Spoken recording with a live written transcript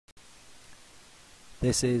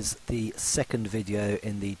This is the second video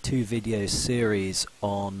in the two-video series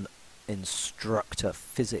on instructor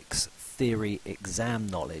physics theory exam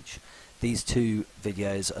knowledge. These two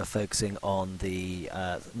videos are focusing on the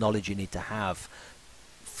knowledge you need to have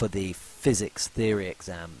for the physics theory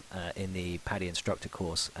exam in the PADI Instructor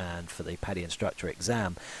course and for the PADI Instructor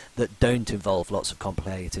exam that don't involve lots of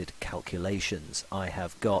complicated calculations. I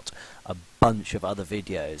have got a bunch of other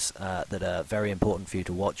videos that are very important for you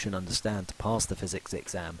to watch and understand to pass the physics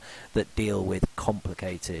exam that deal with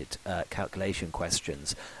complicated calculation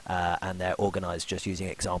questions, and they're organized just using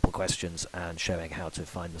example questions and showing how to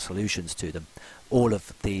find the solutions to them. All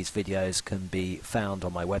of these videos can be found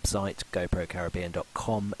on my website,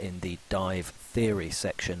 goprocaribbean.com, in the dive theory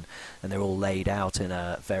section, and they're all laid out in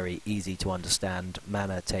a very easy to understand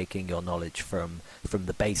manner, taking your knowledge from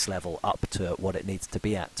the base level up to what it needs to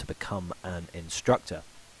be at to become an instructor.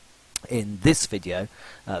 In this video,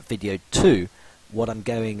 video 2, what I'm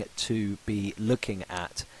going to be looking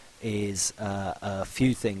at is a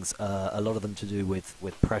few things, a lot of them to do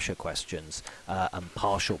with pressure questions and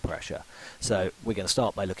partial pressure. So we're going to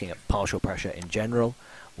start by looking at partial pressure in general.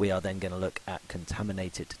 We are then going to look at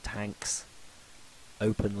contaminated tanks,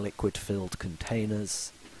 open liquid filled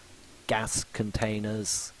containers, gas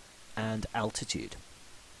containers, and altitude.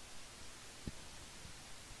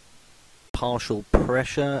 Partial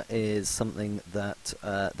pressure is something that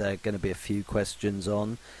there are going to be a few questions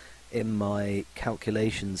on. In my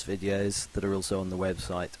calculations videos that are also on the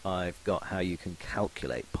website, I've got how you can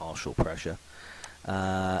calculate partial pressure.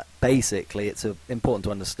 Basically, it's important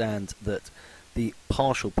to understand that the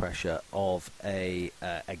partial pressure of a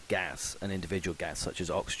gas, an individual gas such as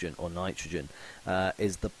oxygen or nitrogen,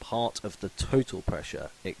 is the part of the total pressure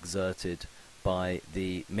exerted by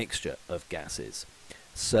the mixture of gases.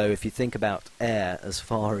 So if you think about air, as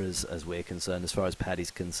far as we're concerned, as far as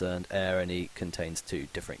PADI's concerned, air only contains two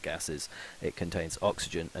different gases. It contains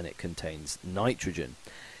oxygen and it contains nitrogen.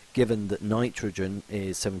 Given that nitrogen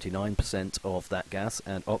is 79% of that gas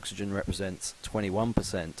and oxygen represents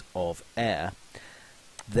 21% of air,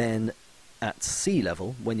 then at sea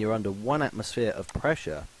level, when you're under 1 atmosphere of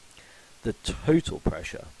pressure, the total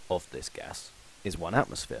pressure of this gas is 1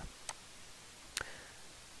 atmosphere.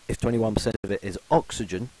 If 21% of it is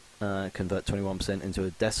oxygen, convert 21% into a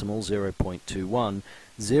decimal, 0.21.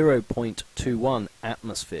 0.21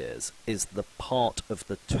 atmospheres is the part of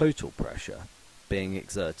the total pressure being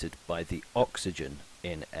exerted by the oxygen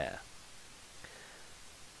in air.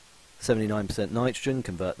 79% nitrogen,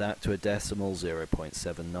 convert that to a decimal,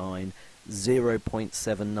 0.79.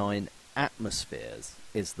 0.79 atmospheres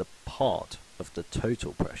is the part of the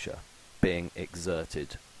total pressure being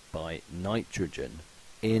exerted by nitrogen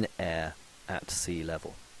in air at sea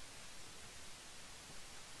level.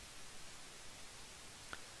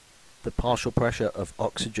 The partial pressure of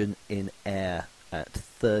oxygen in air at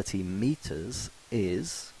 30 meters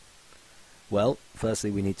is, well,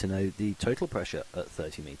 firstly we need to know the total pressure at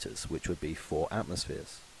 30 meters, which would be 4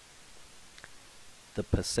 atmospheres. The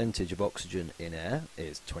percentage of oxygen in air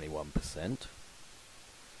is 21%.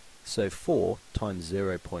 So 4 times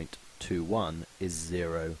 0.21 is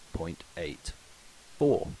 0.84.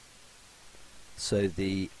 So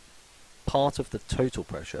the part of the total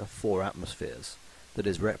pressure, 4 atmospheres, that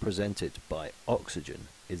is represented by oxygen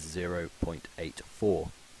is 0.84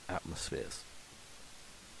 atmospheres.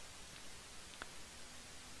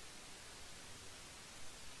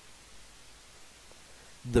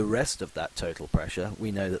 The rest of that total pressure,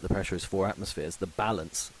 we know that the pressure is 4 atmospheres, the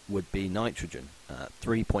balance would be nitrogen.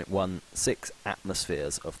 3.16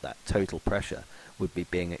 atmospheres of that total pressure would be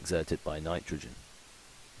being exerted by nitrogen.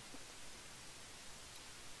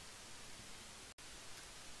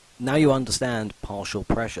 Now you understand partial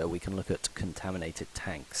pressure, we can look at contaminated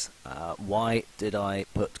tanks. Why did I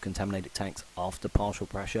put contaminated tanks after partial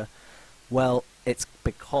pressure? Well, it's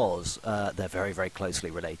because they're very, very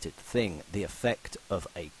closely related thing. The effect of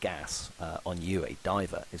a gas on you, a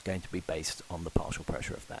diver, is going to be based on the partial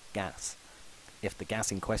pressure of that gas. If the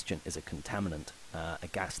gas in question is a contaminant, a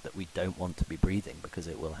gas that we don't want to be breathing because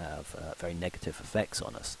it will have very negative effects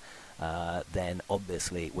on us, then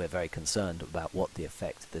obviously we're very concerned about what the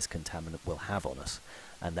effect this contaminant will have on us,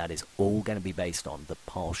 and that is all going to be based on the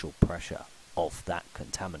partial pressure of that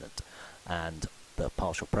contaminant. And the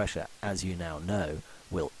partial pressure, as you now know,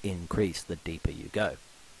 will increase the deeper you go.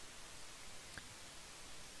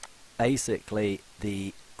 Basically,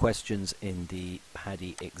 the questions in the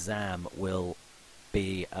PADI exam will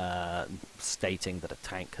be stating that a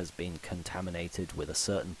tank has been contaminated with a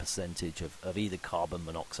certain percentage of either carbon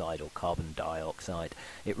monoxide or carbon dioxide.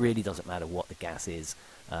 It really doesn't matter what the gas is.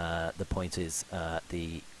 The point is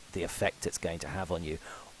the the effect it's going to have on you.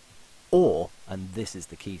 Or, and this is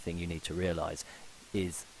the key thing you need to realize,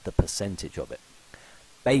 is the percentage of it.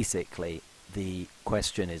 Basically, the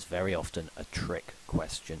question is very often a trick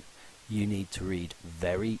question. You need to read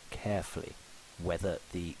very carefully whether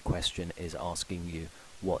the question is asking you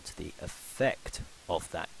what the effect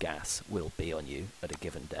of that gas will be on you at a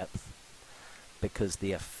given depth, because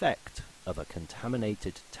the effect of a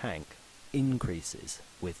contaminated tank increases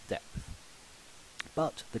with depth.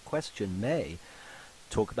 But the question may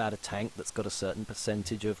talk about a tank that's got a certain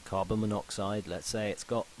percentage of carbon monoxide. Let's say it's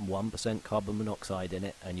got 1% carbon monoxide in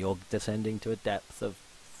it, and you're descending to a depth of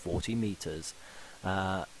 40 meters,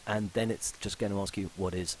 and then it's just going to ask you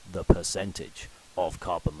what is the percentage of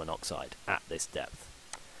carbon monoxide at this depth.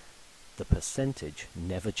 The percentage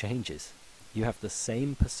never changes. You have the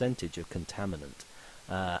same percentage of contaminant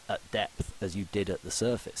at depth as you did at the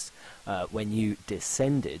surface. When you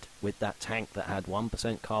descended with that tank that had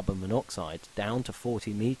 1% carbon monoxide down to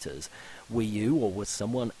 40 meters, were you or was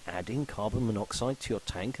someone adding carbon monoxide to your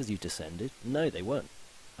tank as you descended? No, they weren't.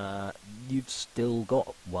 You've still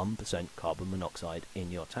got 1% carbon monoxide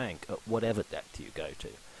in your tank at whatever depth you go to.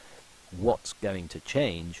 What's going to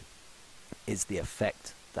change is the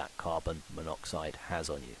effect that carbon monoxide has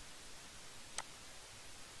on you.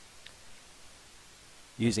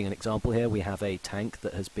 Using an example here, we have a tank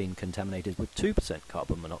that has been contaminated with 2%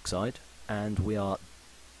 carbon monoxide, and we are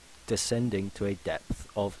descending to a depth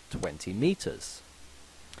of 20 meters.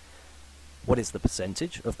 What is the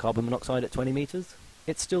percentage of carbon monoxide at 20 meters?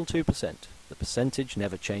 It's still 2%. The percentage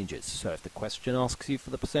never changes. So if the question asks you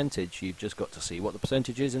for the percentage, you've just got to see what the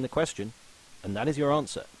percentage is in the question, and that is your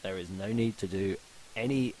answer. There is no need to do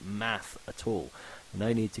any math at all.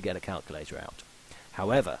 No need to get a calculator out.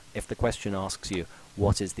 However, if the question asks you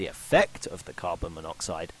what is the effect of the carbon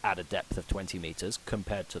monoxide at a depth of 20 meters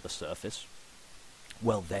compared to the surface,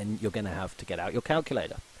 well, then you're going to have to get out your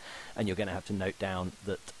calculator, and you're going to have to note down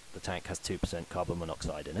that the tank has 2% carbon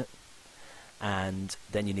monoxide in it, and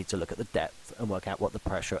then you need to look at the depth and work out what the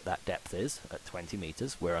pressure at that depth is. At 20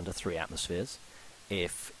 meters, we're under 3 atmospheres.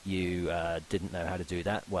 If you didn't know how to do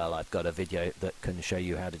that, well, I've got a video that can show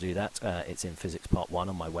you how to do that. It's in Physics Part 1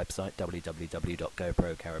 on my website,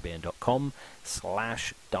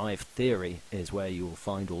 www.goprocaribbean.com/dive-theory is where you will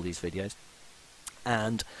find all these videos.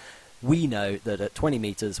 And we know that at 20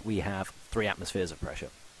 meters we have 3 atmospheres of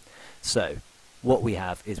pressure. So what we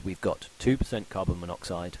have is we've got 2% carbon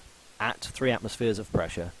monoxide at 3 atmospheres of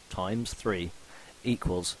pressure times 3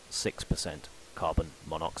 equals 6% carbon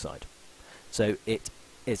monoxide. So it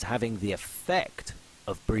is having the effect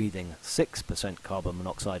of breathing 6% carbon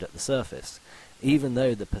monoxide at the surface, even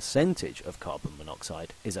though the percentage of carbon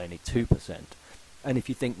monoxide is only 2%. And if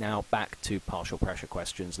you think now back to partial pressure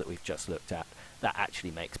questions that we've just looked at, that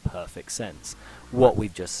actually makes perfect sense. What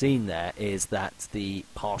we've just seen there is that the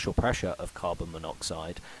partial pressure of carbon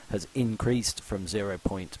monoxide has increased from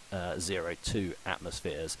 0.02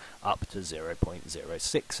 atmospheres up to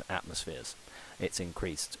 0.06 atmospheres. It's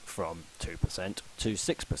increased from 2% to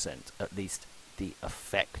 6%, at least the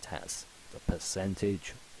effect has. The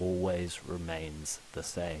percentage always remains the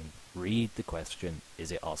same. Read the question.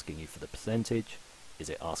 Is it asking you for the percentage? Is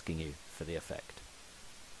it asking you for the effect?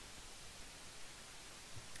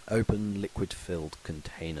 Open liquid filled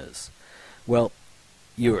containers. Well,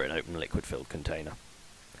 you're an open liquid filled container.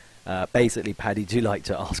 Basically, PADI do like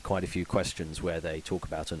to ask quite a few questions where they talk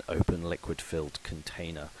about an open liquid filled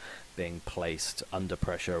container being placed under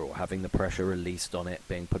pressure or having the pressure released on it,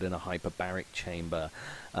 being put in a hyperbaric chamber,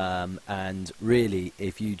 and really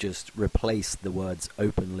if you just replace the words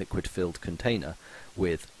open liquid filled container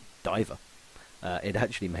with diver, it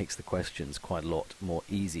actually makes the questions quite a lot more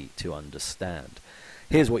easy to understand.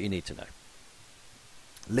 Here's what you need to know.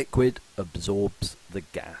 Liquid absorbs the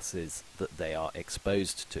gases that they are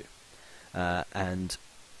exposed to, and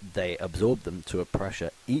they absorb them to a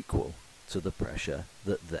pressure equal to the pressure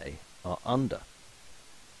that they are under.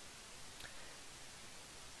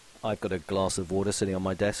 I've got a glass of water sitting on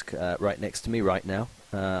my desk right next to me right now.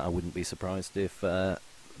 I wouldn't be surprised if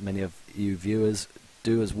many of you viewers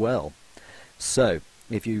do as well. So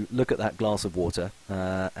if you look at that glass of water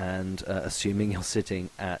and assuming you're sitting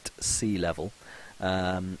at sea level,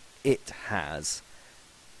 it has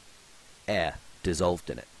air dissolved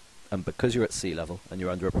in it. And because you're at sea level and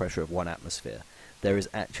you're under a pressure of 1 atmosphere, there is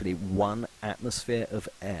actually 1 atmosphere of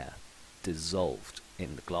air dissolved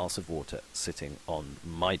in the glass of water sitting on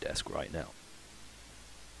my desk right now.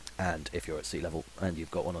 And if you're at sea level and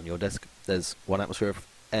you've got one on your desk, there's 1 atmosphere of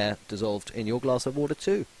air dissolved in your glass of water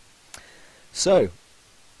too. So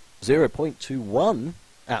 0.21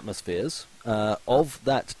 atmospheres of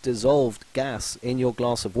that dissolved gas in your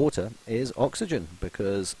glass of water is oxygen,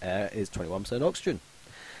 because air is 21% oxygen,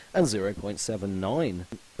 and 0.79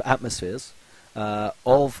 atmospheres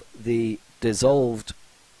of the dissolved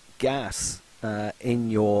gas in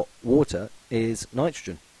your water is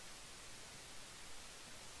nitrogen.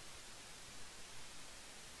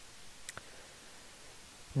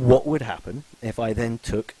 What would happen if I then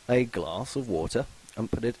took a glass of water and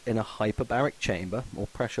put it in a hyperbaric chamber or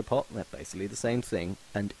pressure pot, they're basically the same thing,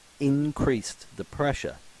 and increased the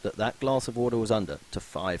pressure that that glass of water was under to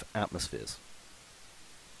 5 atmospheres?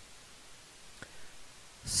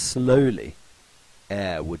 Slowly,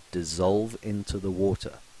 air would dissolve into the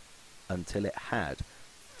water until it had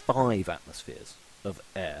 5 atmospheres of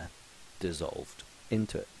air dissolved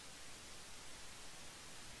into it.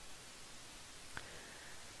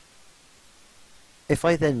 If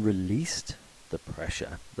I then released the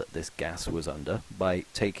pressure that this gas was under by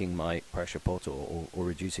taking my pressure pot or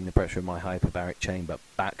reducing the pressure of my hyperbaric chamber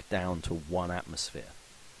back down to 1 atmosphere,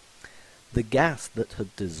 the gas that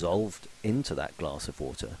had dissolved into that glass of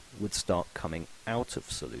water would start coming out of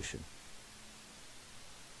solution.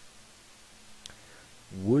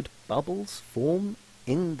 Would bubbles form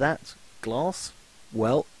in that glass?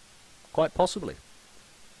 Well, quite possibly.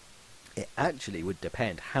 It actually would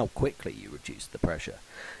depend how quickly you reduce the pressure.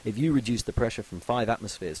 If you reduce the pressure from 5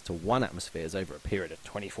 atmospheres to 1 atmosphere over a period of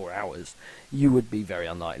 24 hours, you would be very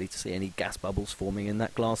unlikely to see any gas bubbles forming in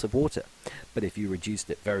that glass of water. But if you reduced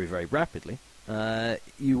it very, very rapidly,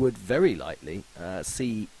 you would very likely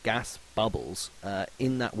see gas bubbles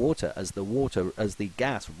in that water as the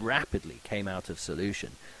gas rapidly came out of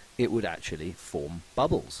solution. It would actually form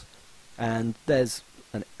bubbles. And there's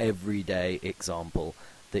an everyday example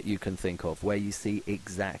that you can think of where you see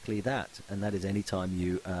exactly that, and that is any time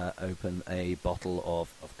you open a bottle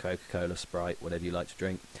of Coca-Cola, Sprite, whatever you like to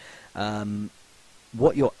drink.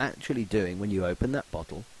 What you're actually doing when you open that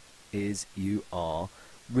bottle is you are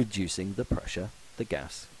reducing the pressure the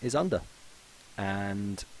gas is under,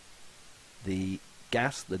 and the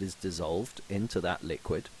gas that is dissolved into that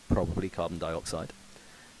liquid, probably carbon dioxide,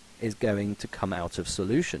 is going to come out of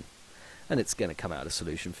solution. And it's going to come out of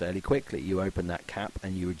solution fairly quickly. You open that cap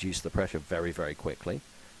and you reduce the pressure very, very quickly.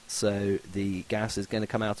 So the gas is going to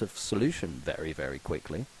come out of solution very, very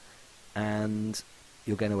quickly. And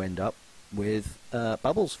you're going to end up with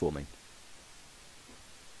bubbles forming.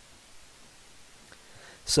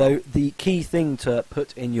 So the key thing to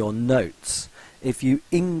put in your notes: if you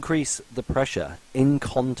increase the pressure in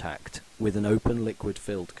contact with an open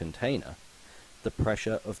liquid-filled container, the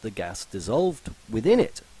pressure of the gas dissolved within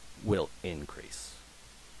it will increase.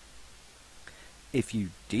 If you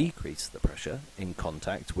decrease the pressure in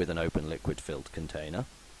contact with an open liquid-filled container,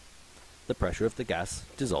 the pressure of the gas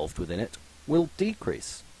dissolved within it will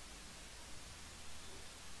decrease.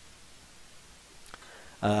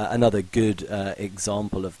 Another good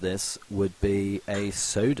example of this would be a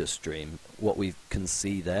soda stream. What we can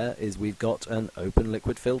see there is we've got an open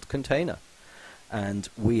liquid-filled container, and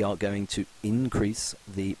we are going to increase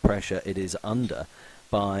the pressure it is under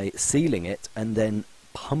by sealing it and then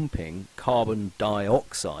pumping carbon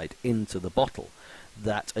dioxide into the bottle.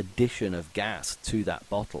 That addition of gas to that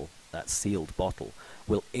bottle, that sealed bottle,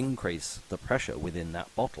 will increase the pressure within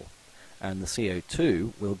that bottle, and the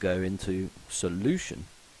CO2 will go into solution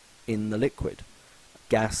in the liquid.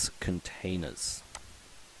 Gas containers.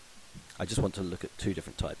 I just want to look at 2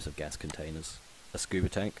 different types of gas containers: a scuba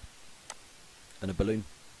tank and a balloon.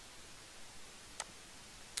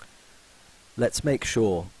 Let's make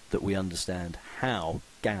sure that we understand how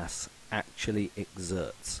gas actually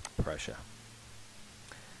exerts pressure.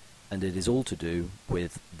 And it is all to do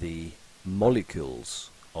with the molecules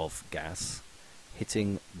of gas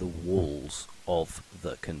hitting the walls of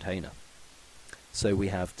the container. So we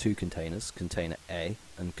have 2 containers, container A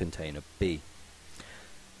and container B.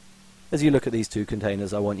 As you look at these 2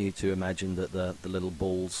 containers, I want you to imagine that the little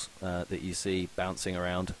balls that you see bouncing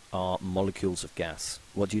around are molecules of gas.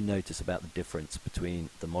 What do you notice about the difference between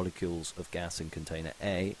the molecules of gas in container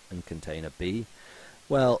A and container B?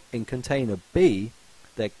 Well, in container B,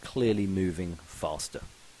 they're clearly moving faster.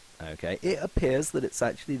 Okay, it appears that it's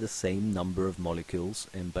actually the same number of molecules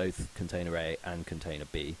in both container A and container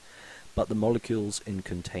B, but the molecules in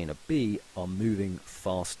container B are moving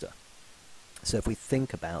faster. So if we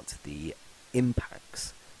think about the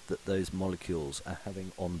impacts that those molecules are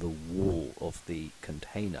having on the wall of the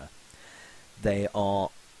container, they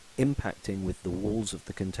are impacting with the walls of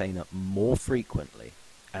the container more frequently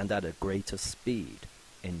and at a greater speed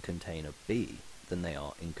in container B than they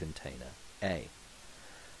are in container A.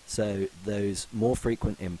 So those more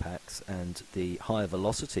frequent impacts and the higher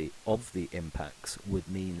velocity of the impacts would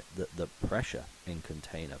mean that the pressure in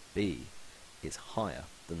container B is higher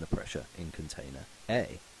than the pressure in container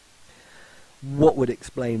A. What would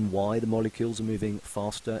explain why the molecules are moving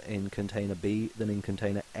faster in container B than in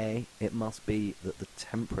container A? It must be that the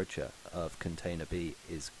temperature of container B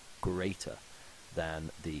is greater than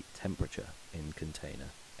the temperature in container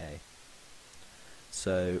A.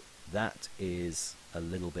 So that is a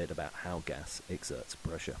little bit about how gas exerts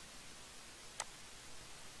pressure.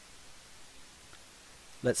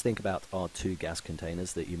 Let's think about our two gas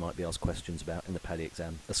containers that you might be asked questions about in the PADI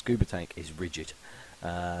exam. A scuba tank is rigid.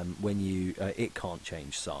 It can't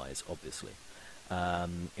change size, obviously.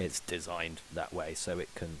 It's designed that way so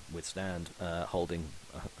it can withstand holding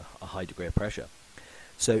a high degree of pressure.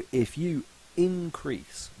 So if you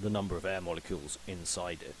increase the number of air molecules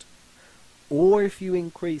inside it, or if you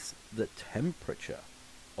increase the temperature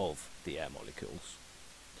of the air molecules,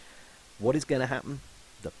 what is going to happen?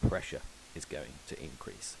 The pressure is going to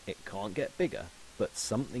increase. It can't get bigger, but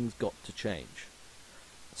something's got to change.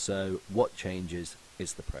 So what changes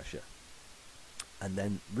is the pressure. And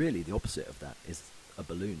then really the opposite of that is a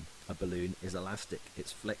balloon. A balloon is elastic,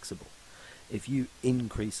 it's flexible. If you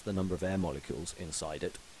increase the number of air molecules inside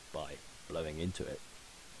it by blowing into it,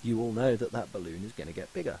 you all know that that balloon is going to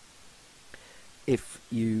get bigger. If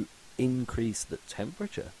you increase the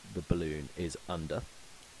temperature the balloon is under,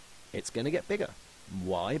 it's going to get bigger.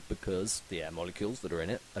 Why? Because the air molecules that are in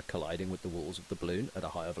it are colliding with the walls of the balloon at a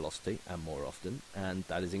higher velocity and more often, and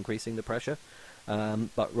that is increasing the pressure.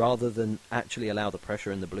 But rather than actually allow the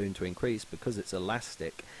pressure in the balloon to increase, because it's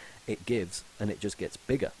elastic, it gives and it just gets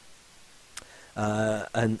bigger.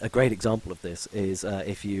 And a great example of this is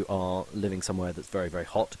if you are living somewhere that's very, very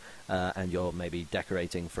hot and you're maybe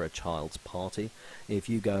decorating for a child's party. If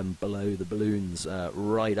you go and blow the balloons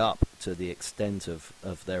right up to the extent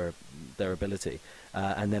of their ability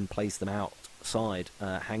and then place them outside,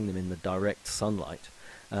 hang them in the direct sunlight,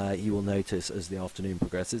 you will notice as the afternoon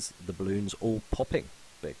progresses the balloons all popping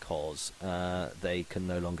because they can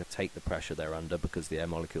no longer take the pressure they're under because the air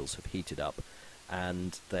molecules have heated up,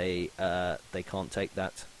 and they can't take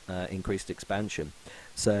that increased expansion.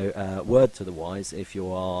 So word to the wise, if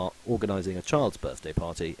you are organising a child's birthday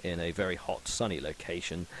party in a very hot sunny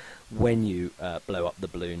location, when you blow up the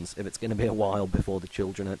balloons, if it's going to be a while before the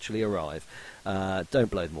children actually arrive,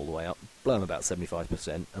 don't blow them all the way up, blow them about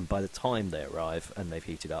 75%, and by the time they arrive and they've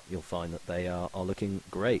heated up, you'll find that they are looking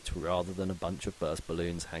great rather than a bunch of burst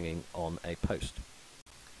balloons hanging on a post.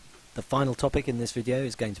 The final topic in this video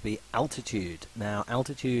is going to be altitude. Now,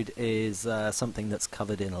 altitude is something that's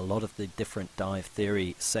covered in a lot of the different dive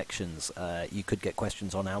theory sections. You could get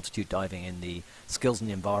questions on altitude diving in the Skills and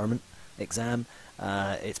the Environment exam.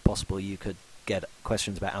 It's possible you could get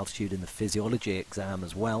questions about altitude in the physiology exam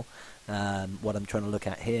as well. What I'm trying to look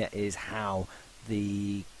at here is how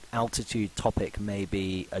the altitude topic may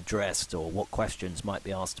be addressed, or what questions might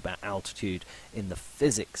be asked about altitude in the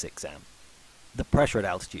physics exam. The pressure at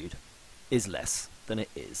altitude is less than it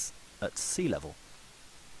is at sea level.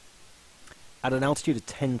 At an altitude of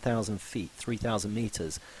 10,000 feet, 3,000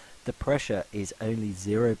 meters, the pressure is only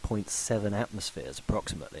 0.7 atmospheres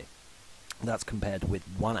approximately. That's compared with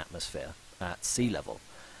 1 atmosphere at sea level.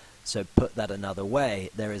 So put that another way,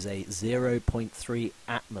 there is a 0.3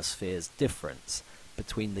 atmospheres difference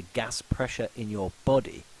between the gas pressure in your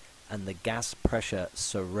body and the gas pressure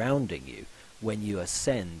surrounding you when you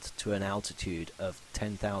ascend to an altitude of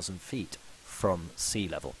 10,000 feet from sea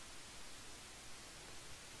level.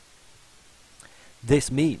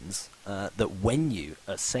 This means that when you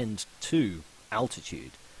ascend to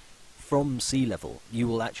altitude from sea level, you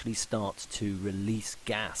will actually start to release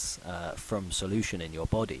gas from solution in your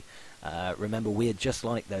body. Remember, we are just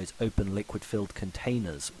like those open liquid-filled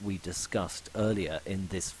containers we discussed earlier in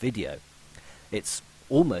this video. It's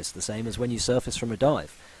almost the same as when you surface from a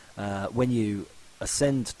dive. When you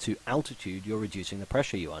ascend to altitude, you're reducing the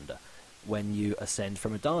pressure you're under. When you ascend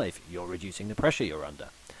from a dive, you're reducing the pressure you're under.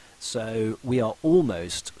 So we are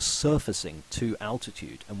almost surfacing to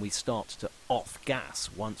altitude, and we start to off gas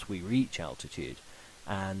once we reach altitude,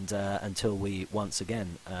 and until we once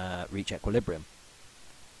again reach equilibrium.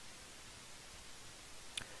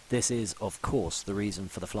 This is, of course, the reason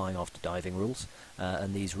for the flying after diving rules,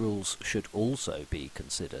 and these rules should also be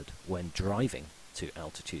considered when driving to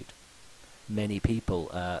altitude. Many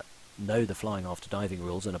people know the flying after diving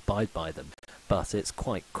rules and abide by them, but it's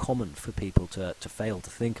quite common for people to fail to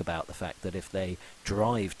think about the fact that if they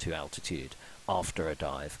drive to altitude after a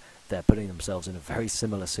dive, they're putting themselves in a very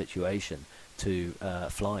similar situation to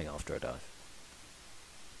flying after a dive.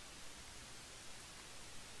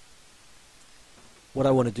 What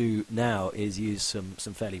I want to do now is use some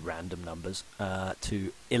fairly random numbers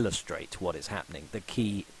to illustrate what is happening. The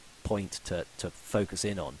key point to focus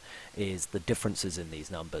in on is the differences in these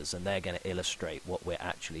numbers, and they're going to illustrate what we're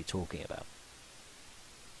actually talking about.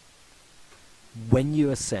 When you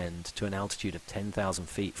ascend to an altitude of 10,000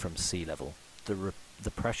 feet from sea level,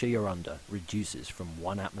 the pressure you're under reduces from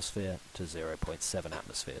 1 atmosphere to 0.7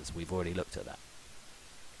 atmospheres. We've already looked at that.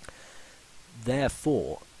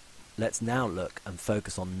 Therefore, let's now look and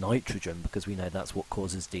focus on nitrogen, because we know that's what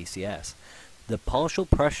causes DCS. The partial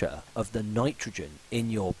pressure of the nitrogen in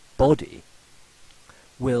your body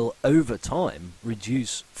will over time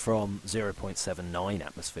reduce from 0.79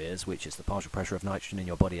 atmospheres, which is the partial pressure of nitrogen in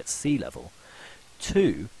your body at sea level,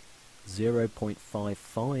 to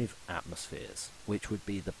 0.55 atmospheres, which would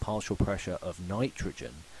be the partial pressure of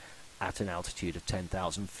nitrogen at an altitude of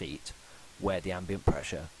 10,000 feet, where the ambient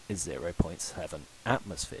pressure is 0.7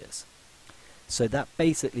 atmospheres. So that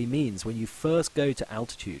basically means when you first go to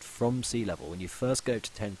altitude from sea level, when you first go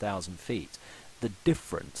to 10,000 feet, the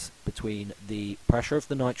difference between the pressure of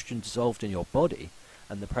the nitrogen dissolved in your body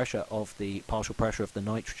and the pressure of the partial pressure of the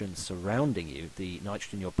nitrogen surrounding you, the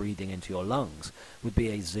nitrogen you're breathing into your lungs, would be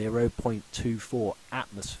a 0.24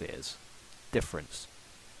 atmospheres difference.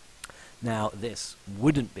 Now, this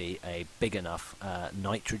wouldn't be a big enough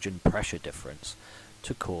nitrogen pressure difference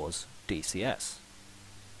to cause DCS.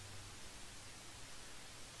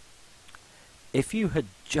 If you had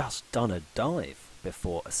just done a dive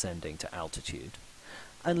before ascending to altitude,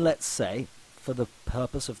 and let's say, for the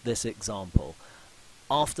purpose of this example,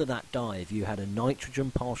 after that dive you had a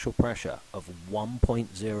nitrogen partial pressure of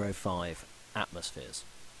 1.05 atmospheres.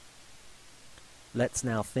 Let's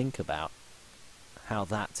now think about how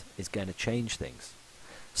that is going to change things.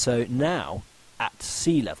 So now, at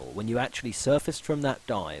sea level, when you actually surfaced from that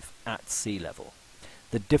dive at sea level,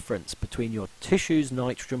 the difference between your tissue's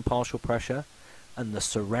nitrogen partial pressure and the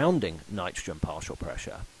surrounding nitrogen partial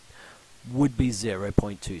pressure would be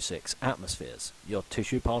 0.26 atmospheres. Your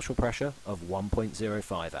tissue partial pressure of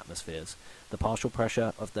 1.05 atmospheres. The partial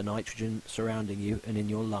pressure of the nitrogen surrounding you and in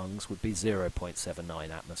your lungs would be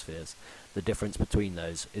 0.79 atmospheres. The difference between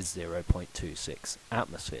those is 0.26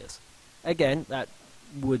 atmospheres. Again, that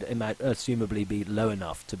would assumably be low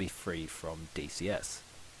enough to be free from DCS.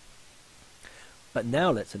 But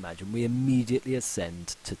now let's imagine we immediately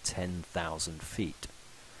ascend to 10,000 feet.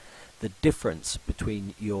 The difference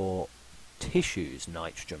between your tissue's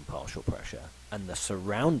nitrogen partial pressure and the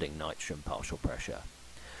surrounding nitrogen partial pressure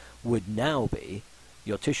would now be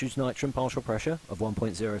your tissue's nitrogen partial pressure of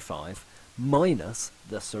 1.05 minus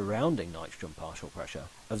the surrounding nitrogen partial pressure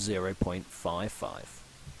of 0.55,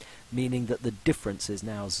 meaning that the difference is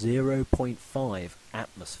now 0.5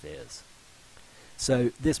 atmospheres.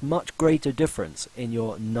 So this much greater difference in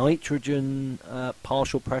your nitrogen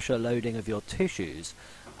partial pressure loading of your tissues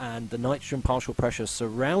and the nitrogen partial pressure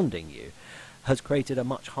surrounding you has created a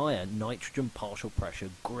much higher nitrogen partial pressure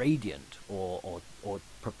gradient or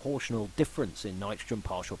proportional difference in nitrogen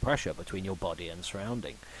partial pressure between your body and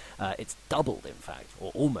surrounding. It's doubled, in fact,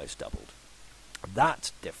 or almost doubled.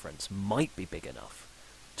 That difference might be big enough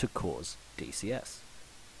to cause DCS.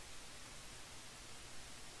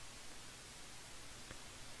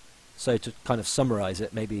 So to kind of summarize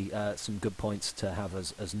it, maybe some good points to have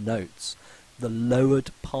as notes. The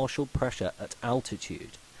lowered partial pressure at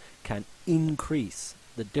altitude can increase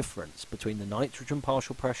the difference between the nitrogen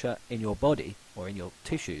partial pressure in your body or in your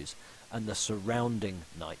tissues and the surrounding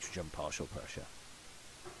nitrogen partial pressure.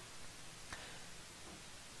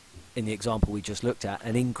 In the example we just looked at,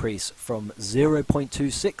 an increase from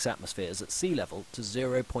 0.26 atmospheres at sea level to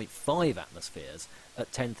 0.5 atmospheres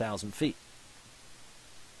at 10,000 feet.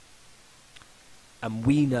 And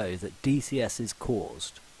we know that DCS is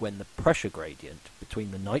caused when the pressure gradient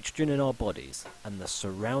between the nitrogen in our bodies and the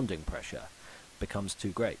surrounding pressure becomes too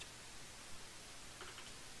great.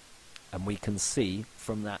 And we can see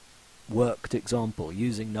from that worked example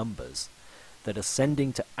using numbers that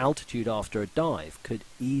ascending to altitude after a dive could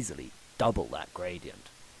easily double that gradient.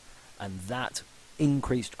 And that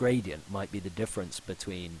increased gradient might be the difference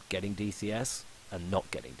between getting DCS and not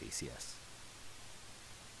getting DCS.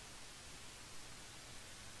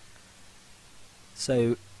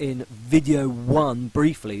 So in video 1,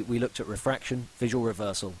 briefly, we looked at refraction, visual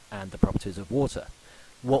reversal, and the properties of water.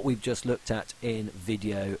 What we've just looked at in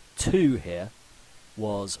video 2 here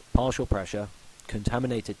was partial pressure,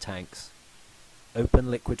 contaminated tanks,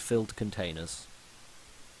 open liquid-filled containers,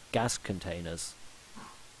 gas containers,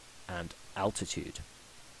 and altitude.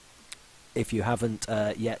 If you haven't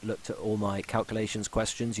yet looked at all my calculations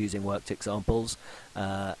questions using worked examples,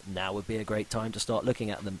 now would be a great time to start looking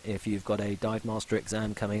at them. If you've got a Dive Master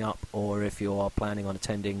exam coming up, or if you are planning on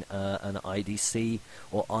attending an IDC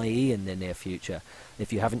or IE in the near future.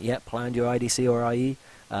 If you haven't yet planned your IDC or IE,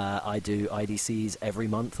 I do IDCs every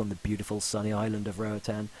month on the beautiful sunny island of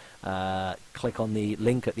Roatan. Click on the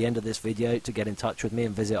link at the end of this video to get in touch with me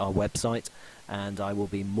and visit our website, and I will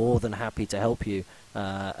be more than happy to help you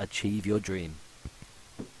achieve your dream.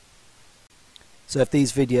 So if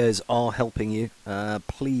these videos are helping you,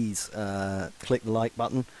 please click the like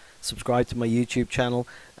button, subscribe to my YouTube channel,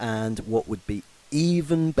 and what would be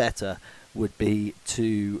even better would be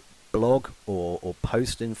to blog or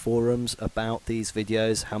post in forums about these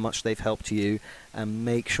videos, how much they've helped you, and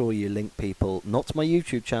make sure you link people not to my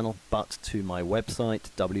YouTube channel but to my website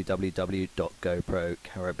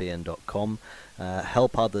www.goprocaribbean.com.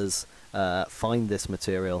 Help others find this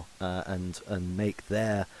material and make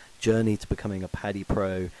their journey to becoming a PADI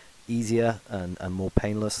Pro easier and more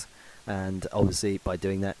painless, and obviously by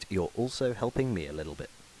doing that you're also helping me a little bit.